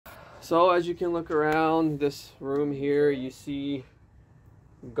So as you can look around this room here, you see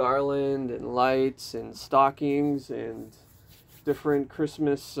garland and lights and stockings and different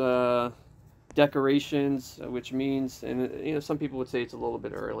Christmas decorations, which means, and you know, some people would say it's a little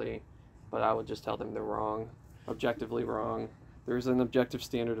bit early, but I would just tell them they're wrong, objectively wrong. There's an objective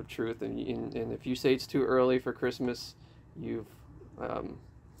standard of truth, and if you say it's too early for Christmas, you've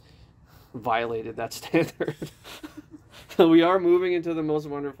violated that standard. So we are moving into the most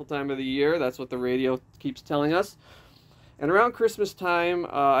wonderful time of the year. That's what the radio keeps telling us. And around Christmas time,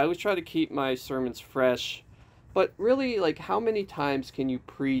 I always try to keep my sermons fresh. But really, like, how many times can you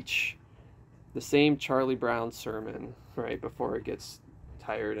preach the same Charlie Brown sermon, right, before it gets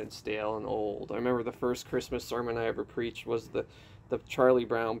tired and stale and old? I remember the first Christmas sermon I ever preached was the Charlie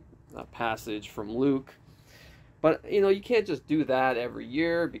Brown passage from Luke. But, you know, you can't just do that every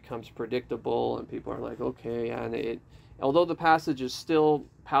year. It becomes predictable, and people are like, okay, and although the passage is still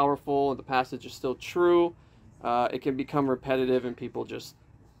powerful and the passage is still true, it can become repetitive and people just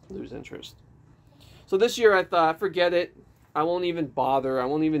lose interest. So this year I thought, forget it. I won't even bother. I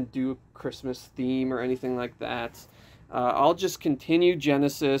won't even do Christmas theme or anything like that. I'll just continue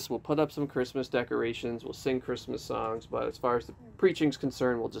Genesis. We'll put up some Christmas decorations. We'll sing Christmas songs. But as far as the preaching's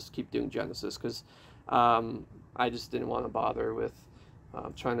concerned, we'll just keep doing Genesis because I just didn't want to bother with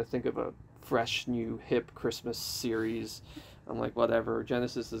trying to think of a fresh, new, hip Christmas series. I'm like, whatever,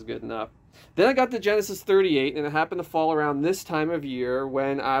 Genesis is good enough. Then I got to Genesis 38, and it happened to fall around this time of year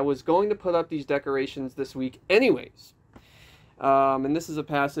when I was going to put up these decorations this week anyways. And this is a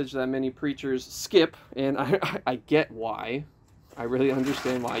passage that many preachers skip, and I get why. I really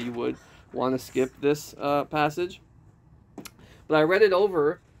understand why you would want to skip this passage. But I read it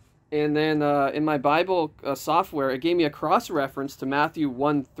over, and then in my Bible software, it gave me a cross-reference to Matthew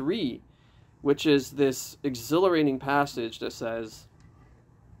 1:3, which is this exhilarating passage that says,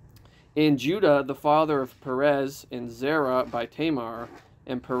 "And Judah, the father of Perez, and Zerah by Tamar,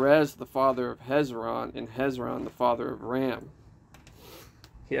 and Perez, the father of Hezron, and Hezron, the father of Ram."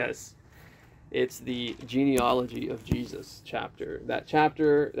 Yes, it's the genealogy of Jesus chapter. That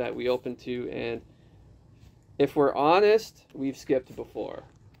chapter that we open to, and if we're honest, we've skipped before,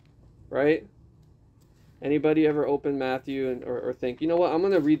 right? Anybody ever open Matthew or think, you know what, I'm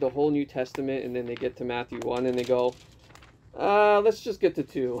going to read the whole New Testament, and then they get to Matthew 1 and they go, let's just get to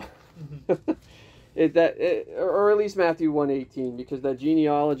 2. Or at least Matthew 1:18, because that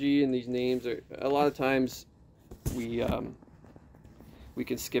genealogy and these names are, a lot of times we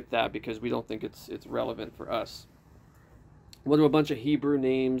can skip that because we don't think it's relevant for us. What do a bunch of Hebrew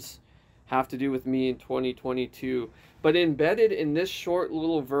names have to do with me in 2022? But embedded in this short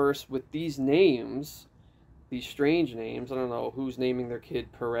little verse with these names, these strange names, I don't know who's naming their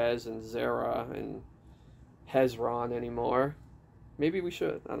kid Perez and Zerah and Hezron anymore. Maybe we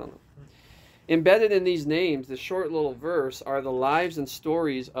should. I don't know. Embedded in these names, this short little verse, are the lives and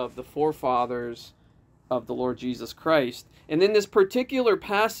stories of the forefathers of the Lord Jesus Christ. And in this particular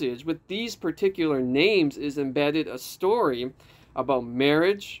passage, with these particular names, is embedded a story about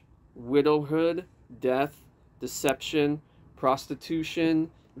marriage, widowhood, death, deception, prostitution,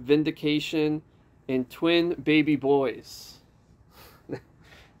 vindication, and twin baby boys.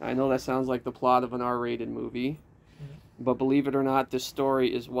 I know that sounds like the plot of an R-rated movie, but believe it or not, this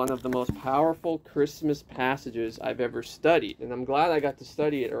story is one of the most powerful Christmas passages I've ever studied. And I'm glad I got to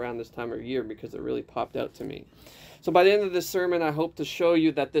study it around this time of year because it really popped out to me. So by the end of this sermon, I hope to show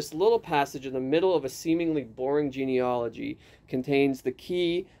you that this little passage in the middle of a seemingly boring genealogy contains the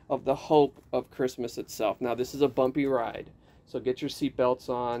key of the hope of Christmas itself. Now, this is a bumpy ride, so get your seatbelts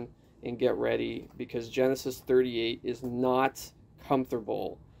on and get ready, because Genesis 38 is not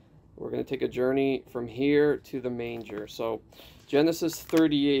comfortable. We're going to take a journey from here to the manger. So Genesis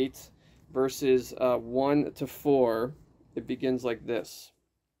 38, verses 1 to 4, it begins like this.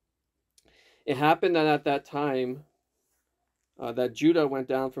 It happened that at that time that Judah went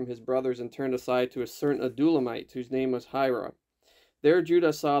down from his brothers and turned aside to a certain Adullamite, whose name was Hira. There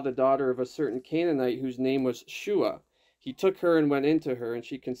Judah saw the daughter of a certain Canaanite, whose name was Shua. He took her and went into her, and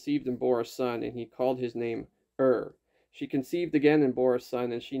she conceived and bore a son, and he called his name She conceived again and bore a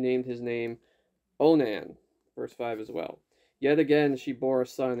son, and she named his name Onan. Verse 5 as well. Yet again she bore a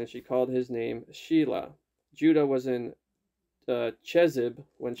son, and she called his name Shelah. Judah was in Chezib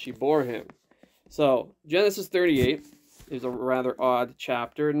when she bore him. So Genesis 38 is a rather odd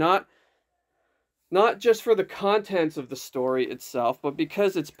chapter, not just for the contents of the story itself, but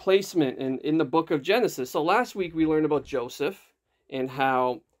because its placement in the book of Genesis. So last week we learned about Joseph and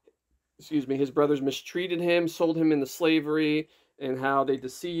how, his brothers mistreated him, sold him into slavery, and how they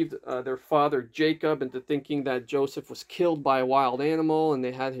deceived their father Jacob into thinking that Joseph was killed by a wild animal, and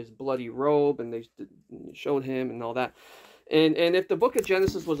they had his bloody robe, and they showed him and all that. And if the book of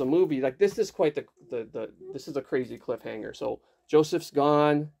Genesis was a movie, like, this is quite this is a crazy cliffhanger. So Joseph's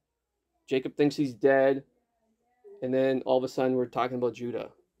gone, Jacob thinks he's dead, and then all of a sudden we're talking about Judah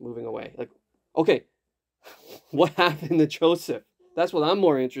moving away. Like, okay, what happened to Joseph? That's what I'm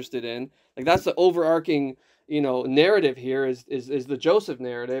more interested in. Like, that's the overarching, narrative here is the Joseph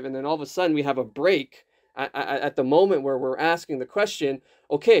narrative. And then all of a sudden we have a break at the moment where we're asking the question,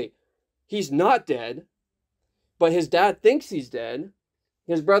 okay, he's not dead, but his dad thinks he's dead.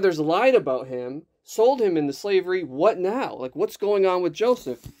 His brothers lied about him, sold him into slavery. What now? Like, what's going on with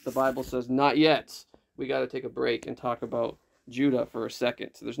Joseph? The Bible says, not yet. We got to take a break and talk about Judah for a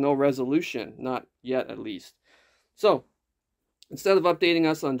second. So there's no resolution, not yet at least. So instead of updating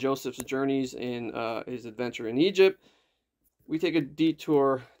us on Joseph's journeys in his adventure in Egypt, we take a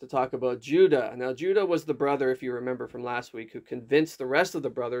detour to talk about Judah. Now, Judah was the brother, if you remember from last week, who convinced the rest of the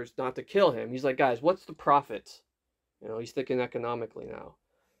brothers not to kill him. He's like, guys, what's the profit? He's thinking economically now.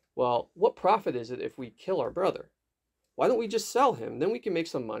 Well, what profit is it if we kill our brother? Why don't we just sell him? Then we can make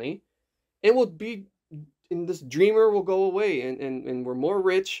some money, and this dreamer will go away, and we're more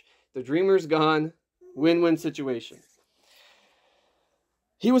rich. The dreamer's gone. Win-win situation.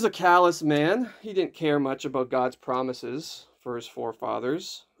 He was a callous man. He didn't care much about God's promises for his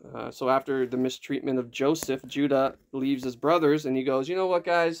forefathers. So after the mistreatment of Joseph, Judah leaves his brothers, and he goes, you know what,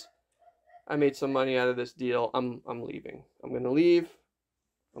 guys? I made some money out of this deal. I'm leaving. I'm going to leave.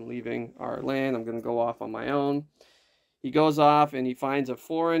 I'm leaving our land. I'm going to go off on my own. He goes off and he finds a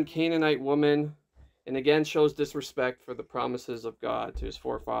foreign Canaanite woman, and again shows disrespect for the promises of God to his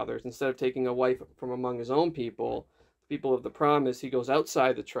forefathers. Instead of taking a wife from among his own people of the promise, he goes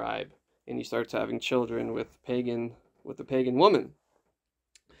outside the tribe and he starts having children with a pagan woman.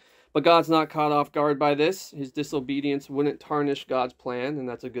 But God's not caught off guard by this. His disobedience wouldn't tarnish God's plan, and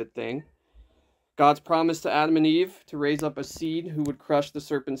that's a good thing. God's promise to Adam and Eve to raise up a seed who would crush the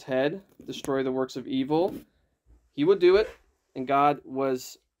serpent's head, destroy the works of evil. He would do it, and God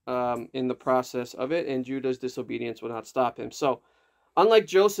was in the process of it, and Judah's disobedience would not stop him. So, unlike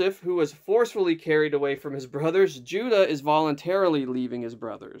Joseph, who was forcefully carried away from his brothers, Judah is voluntarily leaving his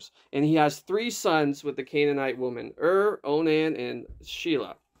brothers. And he has 3 sons with the Canaanite woman, Onan, and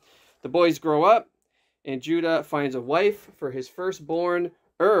Shelah. The boys grow up, and Judah finds a wife for his firstborn,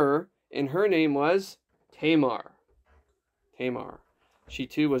 and her name was Tamar. She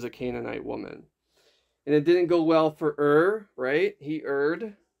too was a Canaanite woman. And it didn't go well for right? He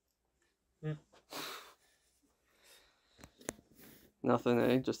erred. Nothing,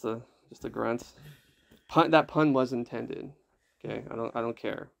 eh? Just a grunt. That pun was intended. Okay, I don't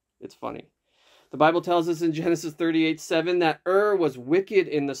care. It's funny. The Bible tells us in Genesis 38:7 that was wicked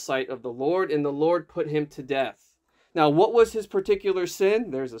in the sight of the Lord, and the Lord put him to death. Now, what was his particular sin?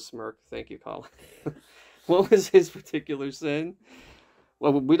 There's a smirk. Thank you, Colin. What was his particular sin?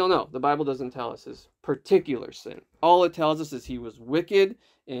 Well, we don't know. The Bible doesn't tell us his particular sin. All it tells us is he was wicked,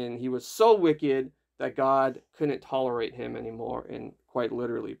 and he was so wicked that God couldn't tolerate him anymore and quite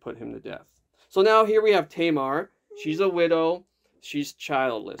literally put him to death. So now here we have Tamar. She's a widow. She's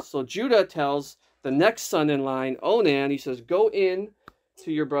childless. So Judah tells the next son in line, Onan, he says, go in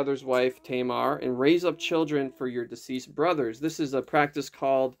to your brother's wife, Tamar, and raise up children for your deceased brothers. This is a practice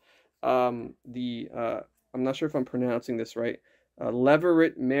called I'm not sure if I'm pronouncing this right,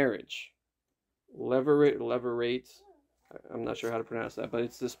 levirate marriage. Levirate. I'm not sure how to pronounce that, but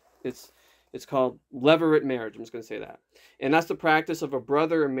it's called levirate marriage. I'm just going to say that. And that's the practice of a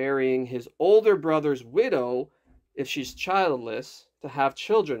brother marrying his older brother's widow, if she's childless, to have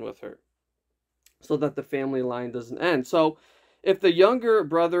children with her, so that the family line doesn't end. So if the younger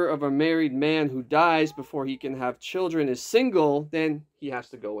brother of a married man who dies before he can have children is single, then he has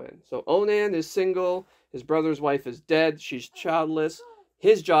to go in. So Onan is single. His brother's wife is dead. She's childless.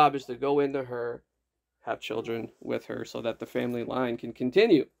 His job is to go into her, have children with her, so that the family line can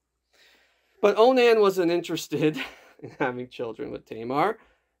continue. But Onan wasn't interested in having children with Tamar.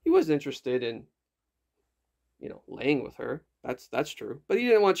 He was interested in, laying with her. That's true. But he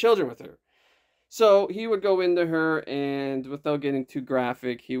didn't want children with her. So he would go into her, and without getting too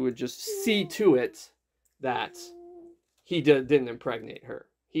graphic, he would just see to it that he didn't impregnate her.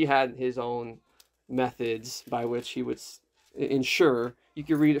 He had his own methods by which he would ensure. You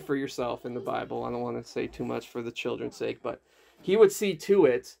can read it for yourself in the Bible. I don't want to say too much for the children's sake, but he would see to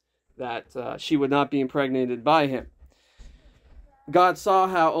it that she would not be impregnated by him. God saw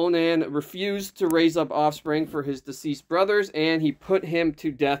how Onan refused to raise up offspring for his deceased brothers, and he put him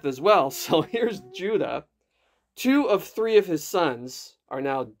to death as well. So here's Judah, 2 of 3 of his sons are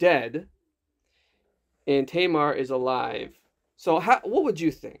now dead, and Tamar is alive. So what would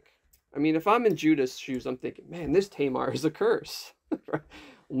you think? I mean, if I'm in Judah's shoes, I'm thinking, man, this Tamar is a curse.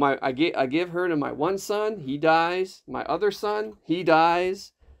 I give her to my one son, he dies. My other son, he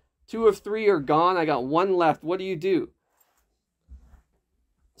dies. 2 of 3 are gone. I got 1 left. What do you do?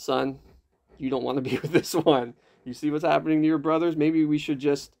 Son, you don't want to be with this one. You see what's happening to your brothers? Maybe we should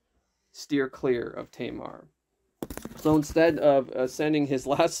just steer clear of Tamar. So instead of sending his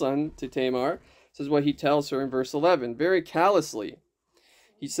last son to Tamar, this is what he tells her in verse 11, very callously.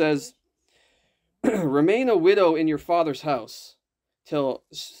 He says, remain a widow in your father's house till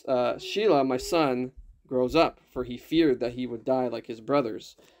Shelah, my son, grows up, for he feared that he would die like his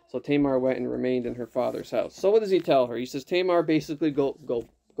brothers. So Tamar went and remained in her father's house. So what does he tell her? He says, Tamar, basically go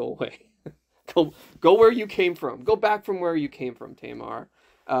away. go where you came from. Go back from where you came from, Tamar.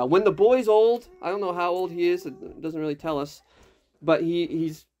 When the boy's old, I don't know how old he is, it doesn't really tell us, but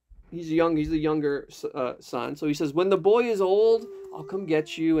he's young, he's the younger son. So he says, when the boy is old, I'll come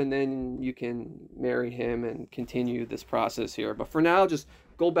get you, and then you can marry him and continue this process here. But for now, just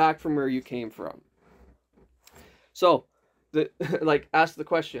go back from where you came from. So, ask the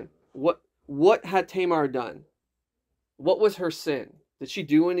question, what had Tamar done? What was her sin? Did she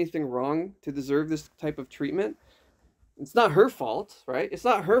do anything wrong to deserve this type of treatment? It's not her fault, right? It's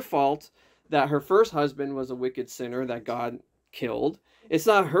not her fault that her first husband was a wicked sinner that God killed. It's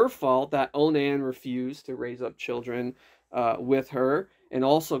not her fault that Onan refused to raise up children with her and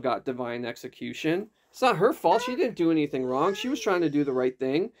also got divine execution. It's not her fault. She didn't do anything wrong. She was trying to do the right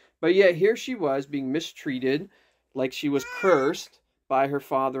thing. But yet here she was being mistreated, like she was cursed by her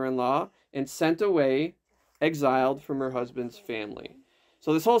father-in-law and sent away, exiled from her husband's family.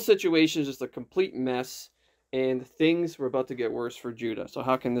 So this whole situation is just a complete mess, and things were about to get worse for Judah. So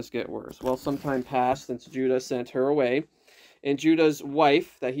how can this get worse? Well, some time passed since Judah sent her away, and Judah's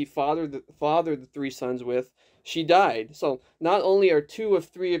wife that he fathered the 3 sons with, she died. So not only are 2 of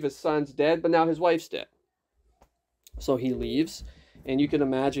 3 of his sons dead, but now his wife's dead. So he leaves, and you can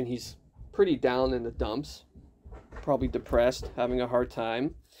imagine he's pretty down in the dumps, probably depressed, having a hard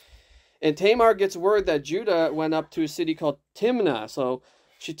time. And Tamar gets word that Judah went up to a city called Timnah. So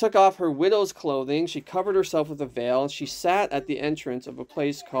she took off her widow's clothing, she covered herself with a veil, and she sat at the entrance of a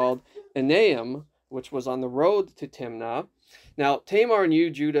place called Enaim, which was on the road to Timnah. Now, Tamar knew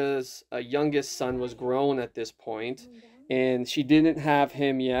Judah's youngest son was grown at this point, and she didn't have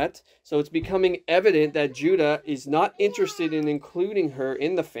him yet. So it's becoming evident that Judah is not interested in including her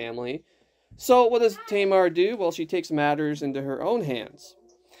in the family. So what does Tamar do? Well, she takes matters into her own hands.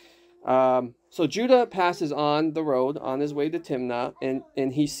 So Judah passes on the road on his way to Timnah,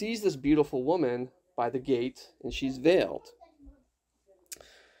 and he sees this beautiful woman by the gate, and she's veiled.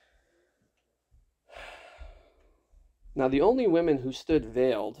 Now, the only women who stood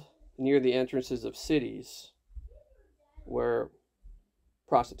veiled near the entrances of cities were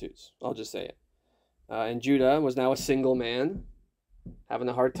prostitutes. I'll just say it. And Judah was now a single man, having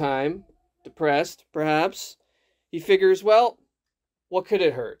a hard time, depressed, perhaps. He figures, well, what could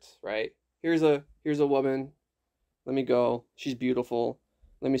it hurt, right? Here's a woman. Let me go. She's beautiful.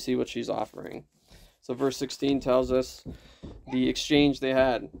 Let me see what she's offering. So verse 16 tells us the exchange they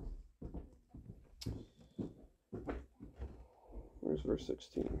had. Where's verse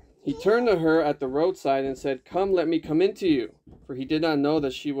 16? He turned to her at the roadside and said, come, let me come into you. For he did not know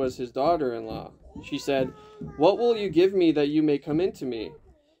that she was his daughter-in-law. She said, what will you give me that you may come into me?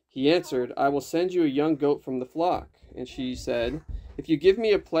 He answered, I will send you a young goat from the flock. And she said, if you give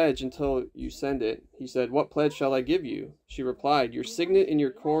me a pledge until you send it. He said, what pledge shall I give you? She replied, your signet and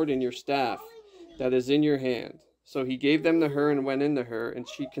your cord and your staff that is in your hand. So he gave them to her and went into her, and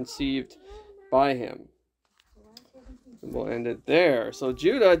she conceived by him. And we'll end it there. So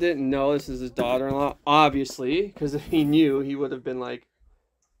Judah didn't know this is his daughter-in-law, obviously, because if he knew, he would have been like,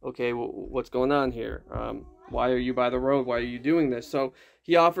 okay, well, what's going on here? Why are you by the road? Why are you doing this? So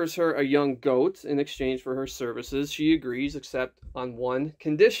he offers her a young goat in exchange for her services. She agrees, except on one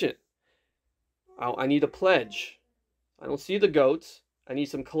condition. I need a pledge. I don't see the goats. I need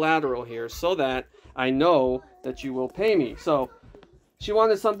some collateral here so that I know that you will pay me. So she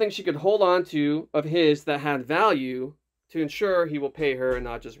wanted something she could hold on to of his that had value to ensure he will pay her and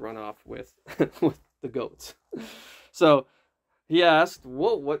not just run off with, with the goats. So he asked,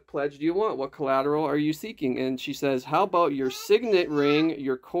 well, what pledge do you want? What collateral are you seeking? And she says, how about your signet ring,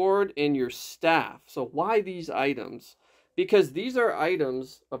 your cord, and your staff? So why these items? Because these are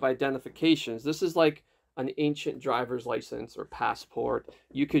items of identifications. This is like an ancient driver's license or passport.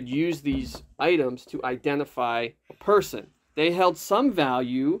 You could use these items to identify a person. They held some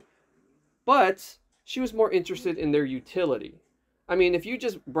value, but She was more interested in their utility. I mean, if you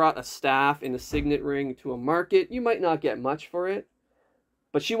just brought a staff and a signet ring to a market, you might not get much for it.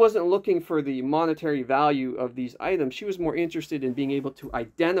 But she wasn't looking for the monetary value of these items. She was more interested in being able to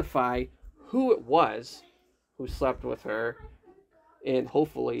identify who it was who slept with her and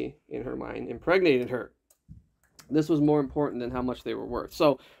hopefully, in her mind, impregnated her. This was more important than how much they were worth.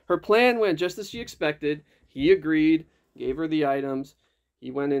 So her plan went just as she expected. He agreed, gave her the items.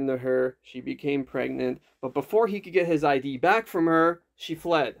 He went into her. She became pregnant. But before he could get his ID back from her, she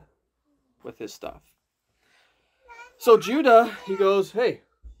fled with his stuff. So Judah, he goes, hey,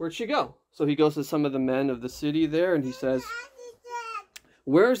 where'd she go? So he goes to some of the men of the city there, and he says,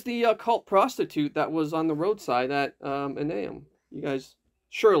 where's the cult prostitute that was on the roadside at Enaim? You guys,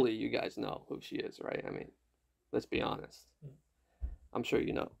 surely you guys know who she is, right? I mean, let's be honest. I'm sure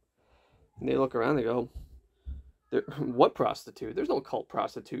you know. And they look around, they go, what prostitute? There's no cult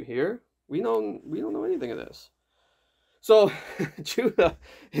prostitute here. We don't know anything of this. So Judah,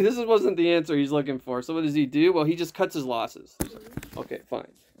 this wasn't the answer he's looking for. So what does he do? Well, he just cuts his losses. Okay,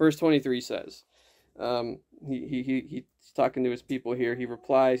 fine. Verse 23 says, he's talking to his people here. He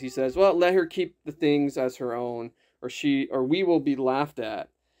replies, he says, well, let her keep the things as her own, or we will be laughed at.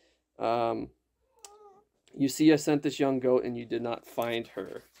 You see, I sent this young goat and you did not find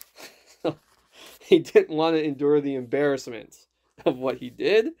her. He didn't want to endure the embarrassment of what he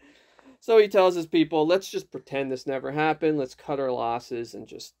did. So he tells his people, let's just pretend this never happened. Let's cut our losses and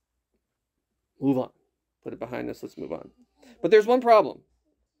just move on. Put it behind us. Let's move on. But there's one problem.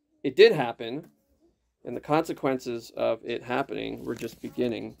 It did happen, and the consequences of it happening were just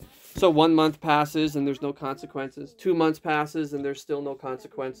beginning. So 1 month passes and there's no consequences. 2 months passes and there's still no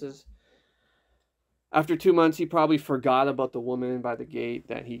consequences. After 2 months, he probably forgot about the woman by the gate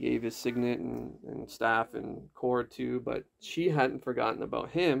that he gave his signet and staff and cord to, but she hadn't forgotten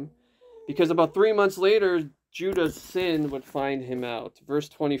about him. Because about 3 months later, Judah's sin would find him out. Verse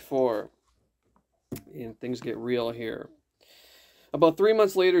 24. And things get real here. About 3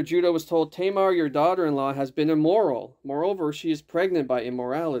 months later, Judah was told, Tamar, your daughter-in-law, has been immoral. Moreover, she is pregnant by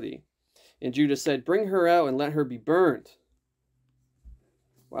immorality. And Judah said, bring her out and let her be burned.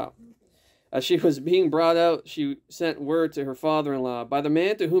 Wow. As she was being brought out, she sent word to her father-in-law, by the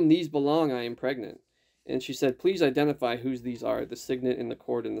man to whom these belong, I am pregnant. And she said, please identify whose these are, the signet and the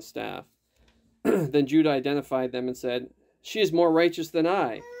cord and the staff. Then Judah identified them and said, she is more righteous than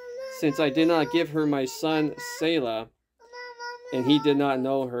I, since I did not give her my son Selah, and he did not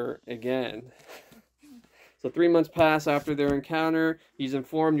know her again. So 3 months pass after their encounter. He's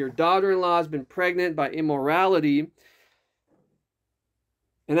informed, your daughter-in-law has been pregnant by immorality.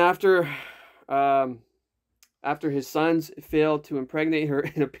 And after his sons failed to impregnate her,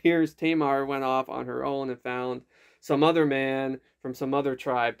 it appears Tamar went off on her own and found some other man from some other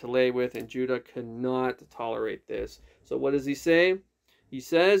tribe to lay with, and Judah could not tolerate this. So what does he say? He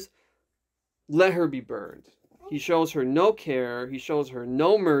says, let her be burned. He shows her no care. He shows her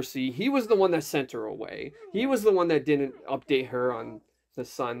no mercy. He was the one that sent her away. He was the one that didn't update her on the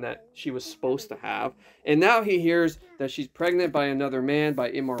son that she was supposed to have. And now he hears that she's pregnant by another man,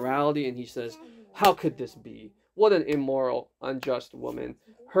 by immorality, and he says, how could this be? What an immoral, unjust woman.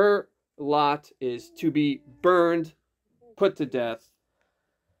 Her lot is to be burned, put to death.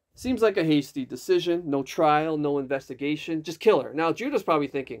 Seems like a hasty decision. No trial, no investigation. Just kill her. Now, Judah's probably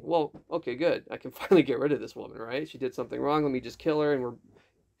thinking, well, okay, good. I can finally get rid of this woman, right? She did something wrong. Let me just kill her, and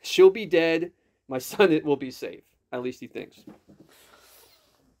she'll be dead. My son, it will be safe. At least he thinks.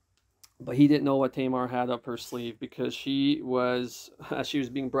 But he didn't know what Tamar had up her sleeve, because as she was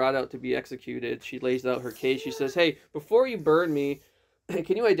being brought out to be executed, she lays out her case. She says, hey, before you burn me,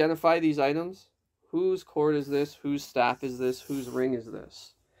 can you identify these items? Whose cord is this? Whose staff is this? Whose ring is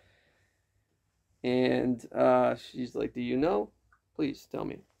this? And she's like, do you know? Please tell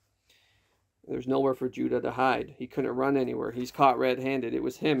me. There's nowhere for Judah to hide. He couldn't run anywhere. He's caught red-handed. It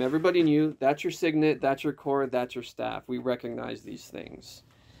was him. Everybody knew, that's your signet, that's your cord, that's your staff. We recognize these things.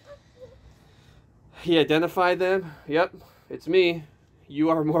 He identified them. Yep, it's me. You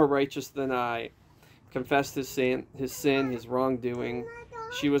are more righteous than I. Confessed his sin, his wrongdoing.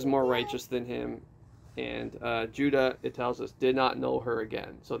 She was more righteous than him. And Judah, it tells us, did not know her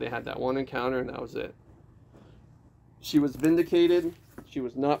again. So they had that one encounter, and that was it. She was vindicated. She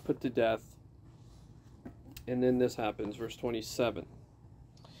was not put to death. And then this happens, verse 27.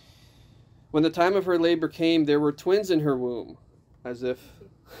 When the time of her labor came, there were twins in her womb. As if,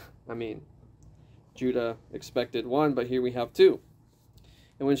 Judah expected one, but here we have two.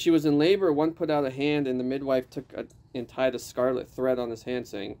 And when she was in labor, one put out a hand, and the midwife took and tied a scarlet thread on his hand,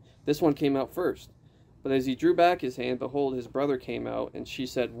 saying, this one came out first. But as he drew back his hand, behold, his brother came out, and she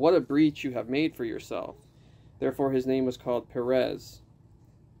said, What a breach you have made for yourself. Therefore his name was called Perez.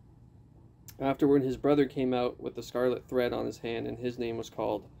 Afterward his brother came out with the scarlet thread on his hand, and his name was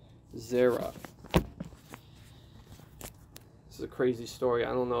called Zerah. This is a crazy story.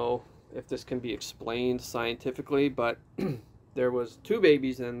 I don't know if this can be explained scientifically, but there was 2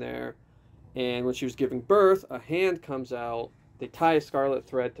 babies in there, and when she was giving birth, a hand comes out. They tie a scarlet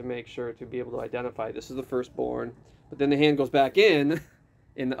thread to make sure to be able to identify this is the firstborn, but then the hand goes back in,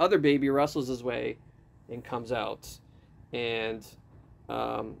 and the other baby wrestles his way and comes out, and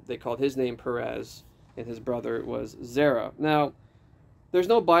they called his name Perez, and his brother was Zerah. Now, there's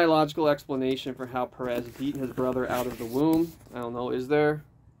no biological explanation for how Perez beat his brother out of the womb. I don't know. Is there?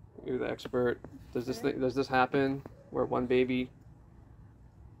 You're the expert. Does this happen where one baby,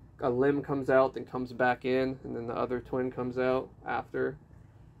 a limb comes out and comes back in, and then the other twin comes out after?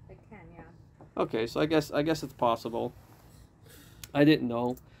 It can, yeah. Okay, so I guess it's possible. I didn't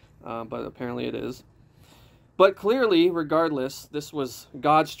know, but apparently it is. But clearly, regardless, this was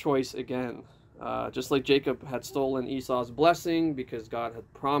God's choice again. Just like Jacob had stolen Esau's blessing because God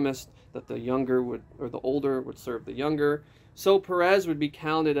had promised that the younger would, or the older would serve the younger, so Perez would be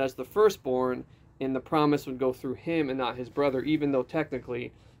counted as the firstborn, and the promise would go through him and not his brother, even though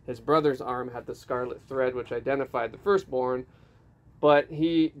technically his brother's arm had the scarlet thread which identified the firstborn, but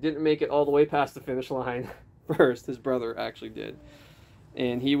he didn't make it all the way past the finish line first. His brother actually did.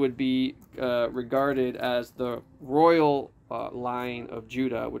 And he would be regarded as the royal line of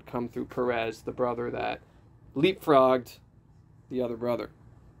Judah would come through Perez, the brother that leapfrogged the other brother.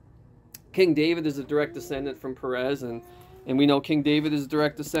 King David is a direct descendant from Perez, and we know King David is a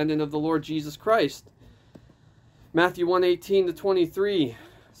direct descendant of the Lord Jesus Christ. Matthew 1:18-23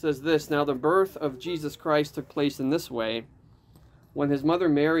 says this, Now the birth of Jesus Christ took place in this way. When his mother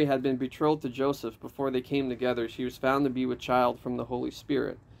Mary had been betrothed to Joseph, before they came together, she was found to be with child from the Holy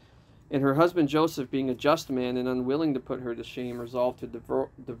Spirit. And her husband Joseph, being a just man and unwilling to put her to shame, resolved to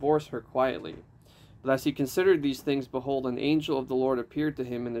divorce her quietly. But as he considered these things, behold, an angel of the Lord appeared to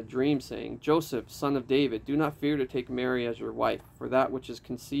him in a dream, saying, Joseph, son of David, do not fear to take Mary as your wife, for that which is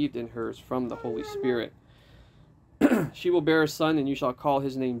conceived in her is from the Holy Spirit. She will bear a son, and you shall call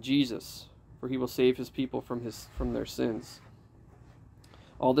his name Jesus, for he will save his people from their sins.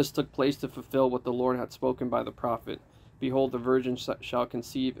 All this took place to fulfill what the Lord had spoken by the prophet. Behold, the virgin shall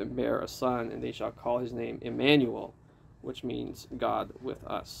conceive and bear a son, and they shall call his name Emmanuel, which means God with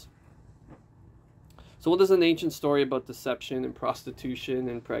us. So what does an ancient story about deception and prostitution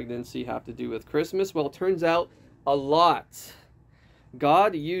and pregnancy have to do with Christmas? Well, it turns out a lot.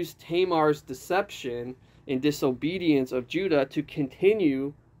 God used Tamar's deception and disobedience of Judah to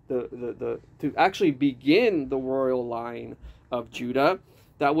continue to actually begin the royal line of Judah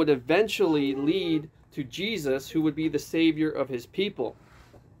that would eventually lead to Jesus, who would be the Savior of his people.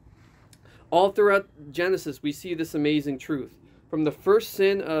 All throughout Genesis, we see this amazing truth. From the first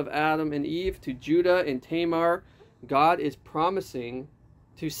sin of Adam and Eve to Judah and Tamar, God is promising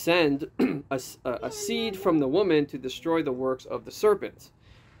to send a seed from the woman to destroy the works of the serpent.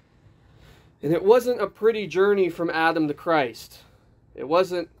 And it wasn't a pretty journey from Adam to Christ. It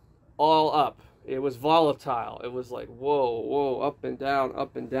wasn't all up. It was volatile. It was like, whoa, whoa, up and down,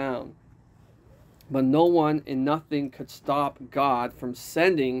 up and down. But no one and nothing could stop God from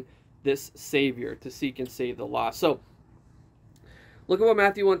sending this Savior to seek and save the lost. So, look at what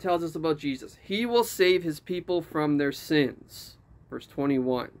Matthew 1 tells us about Jesus. He will save his people from their sins. Verse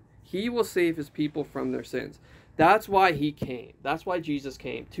 21. He will save his people from their sins. That's why he came. That's why Jesus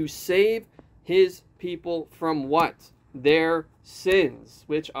came. To save his people from what? Their sins,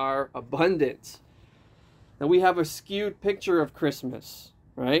 which are abundant. Now we have a skewed picture of Christmas,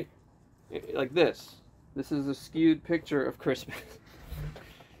 right? Like this. This is a skewed picture of Christmas.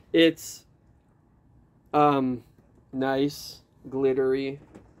 It's nice, glittery.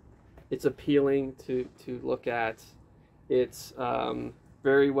 It's appealing to look at. It's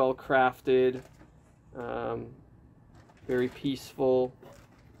very well crafted, very peaceful,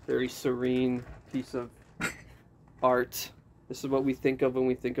 very serene piece of art. This is what we think of when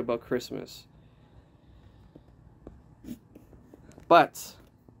we think about Christmas. But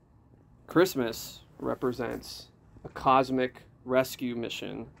Christmas represents a cosmic rescue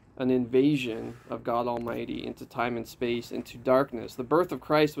mission, an invasion of God Almighty into time and space, into darkness. The birth of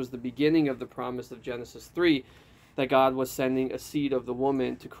Christ was the beginning of the promise of Genesis 3, that God was sending a seed of the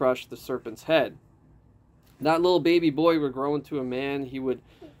woman to crush the serpent's head. That little baby boy would grow into a man. He would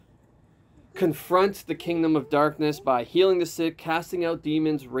confront the kingdom of darkness by healing the sick, casting out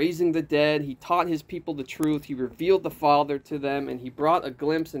demons, raising the dead. He taught his people the truth. He revealed the Father to them, and he brought a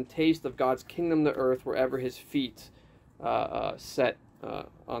glimpse and taste of God's kingdom to earth wherever his feet set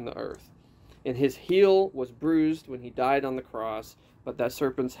on the earth. And his heel was bruised when he died on the cross, but that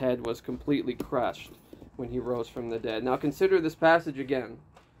serpent's head was completely crushed when he rose from the dead. Now consider this passage again.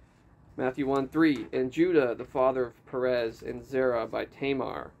 Matthew 1:3, and Judah, the father of Perez, and Zerah by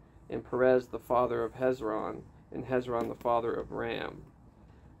Tamar, and Perez, the father of Hezron, and Hezron, the father of Ram.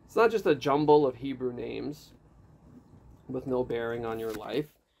 It's not just a jumble of Hebrew names with no bearing on your life.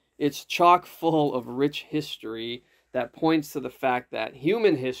 It's chock full of rich history that points to the fact that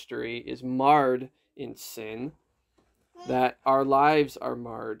human history is marred in sin, that our lives are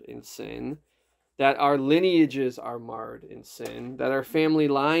marred in sin, that our lineages are marred in sin, that our family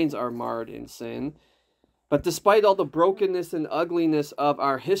lines are marred in sin. But despite all the brokenness and ugliness of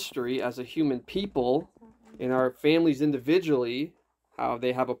our history as a human people, and our families individually, how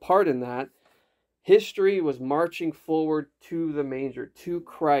they have a part in that, history was marching forward to the manger, to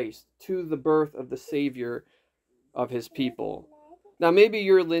Christ, to the birth of the Savior of his people. Now, maybe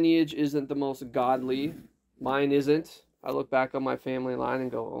your lineage isn't the most godly. Mine isn't. I look back on my family line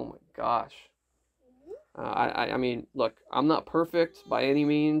and go, oh my gosh. I mean, look, I'm not perfect by any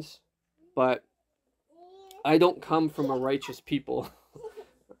means, but I don't come from a righteous people.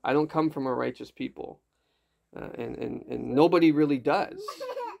 I don't come from a righteous people. And nobody really does.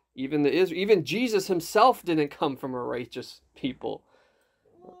 Even Jesus himself didn't come from a righteous people.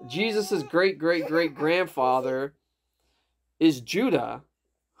 Jesus' great-great-great-grandfather is Judah,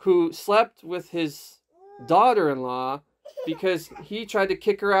 who slept with his daughter-in-law because he tried to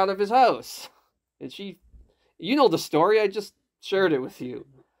kick her out of his house. And you know the story, I just shared it with you.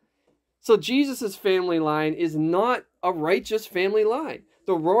 So Jesus' family line is not a righteous family line.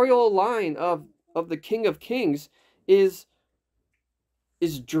 The royal line of the King of Kings is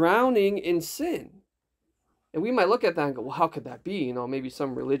drowning in sin. And we might look at that and go, well, how could that be? You know, maybe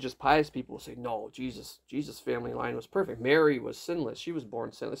some religious, pious people will say, no, Jesus' family line was perfect. Mary was sinless. She was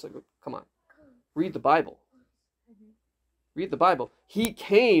born sinless. Like, come on. Read the Bible. Read the Bible. He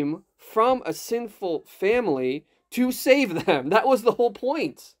came from a sinful family to save them. That was the whole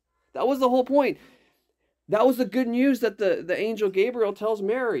point. That was the whole point. That was the good news that the angel Gabriel tells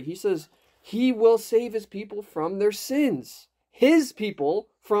Mary. He says, he will save his people from their sins. His people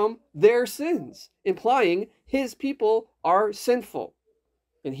from their sins, implying his people are sinful,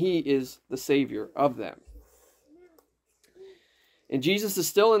 and he is the Savior of them. And Jesus is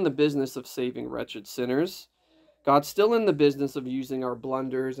still in the business of saving wretched sinners. God's still in the business of using our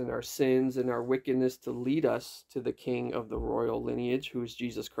blunders and our sins and our wickedness to lead us to the King of the royal lineage, who is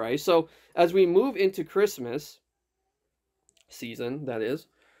Jesus Christ. So as we move into Christmas season, that is,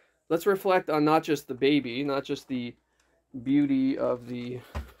 let's reflect on not just the baby, not just the beauty of the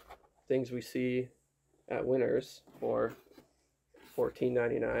things we see at Winners for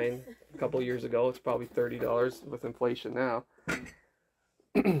 $14.99 a couple years ago. It's probably $30 with inflation now.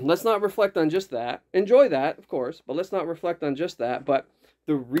 Let's not reflect on just that. Enjoy that, of course, but let's not reflect on just that. But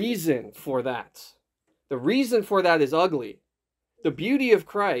the reason for that is ugly. The beauty of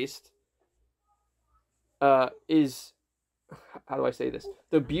Christ is, how do I say this?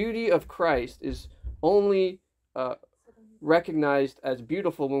 The beauty of Christ is only recognized as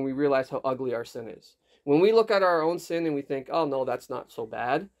beautiful when we realize how ugly our sin is. When we look at our own sin and we think, oh no, that's not so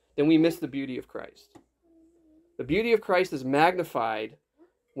bad, then we miss the beauty of Christ. The beauty of Christ is magnified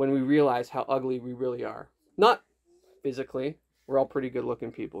when we realize how ugly we really are. Not physically, we're all pretty good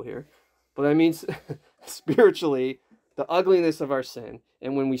looking people here, but that means spiritually, the ugliness of our sin.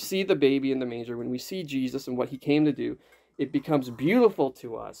 And when we see the baby in the manger, when we see Jesus and what he came to do, it becomes beautiful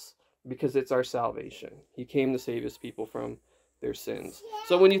to us because it's our salvation. He came to save his people from their sins.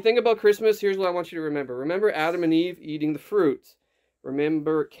 So when you think about Christmas, here's what I want you to remember. Remember Adam and Eve eating the fruit.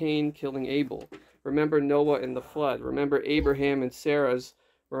 Remember Cain killing Abel. Remember Noah and the flood. Remember Abraham and Sarah's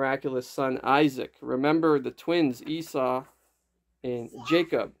miraculous son Isaac. Remember the twins Esau and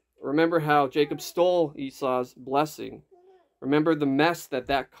Jacob. Remember how Jacob stole Esau's blessing. Remember the mess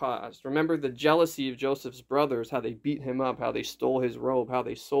that caused. Remember the jealousy of Joseph's brothers, how they beat him up, how they stole his robe, how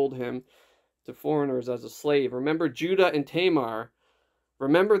they sold him to foreigners as a slave. Remember Judah and Tamar.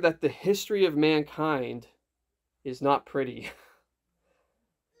 Remember that the history of mankind is not pretty.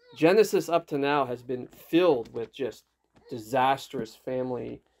 Genesis up to now has been filled with just disastrous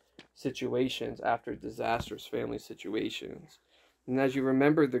family situations after disastrous family situations. And as you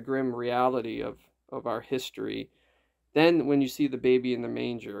remember the grim reality of our history, then when you see the baby in the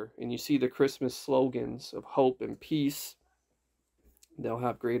manger and you see the Christmas slogans of hope and peace they'll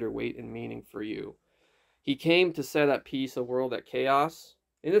have greater weight and meaning for you. He came to set at peace a world at chaos,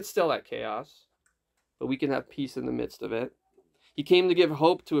 and it's still at chaos, but we can have peace in the midst of it. He came to give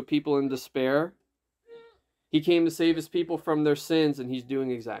hope to a people in despair. He came to save his people from their sins, and he's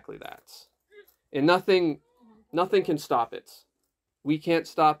doing exactly that. And nothing can stop it. We can't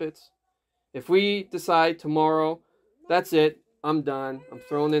stop it. If we decide tomorrow, that's it, I'm done, I'm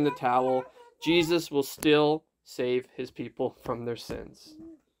throwing in the towel, Jesus will still save his people from their sins.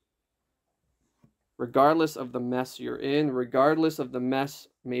 Regardless of the mess you're in, regardless of the mess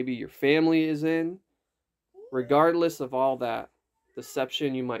maybe your family is in, regardless of all that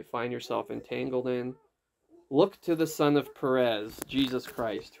deception you might find yourself entangled in, look to the son of Perez, Jesus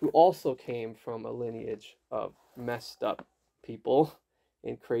Christ, who also came from a lineage of messed up people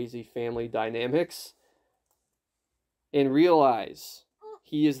and crazy family dynamics, and realize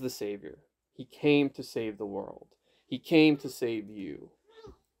he is the Savior. He came to save the world. He came to save you.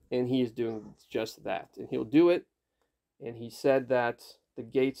 And he is doing just that. And he'll do it. And he said that the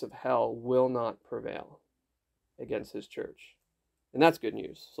gates of hell will not prevail against his church. And that's good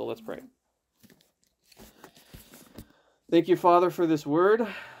news. So let's pray. Thank you, Father, for this word.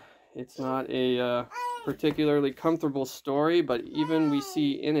 It's not a particularly comfortable story, but even we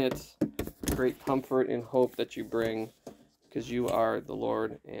see in it great comfort and hope that you bring, because you are the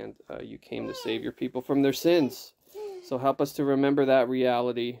Lord, and you came to save your people from their sins. So help us to remember that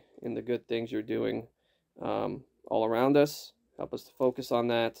reality in the good things you're doing all around us. Help us to focus on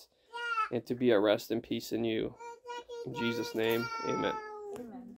that and to be at rest and peace in you. In Jesus' name, amen.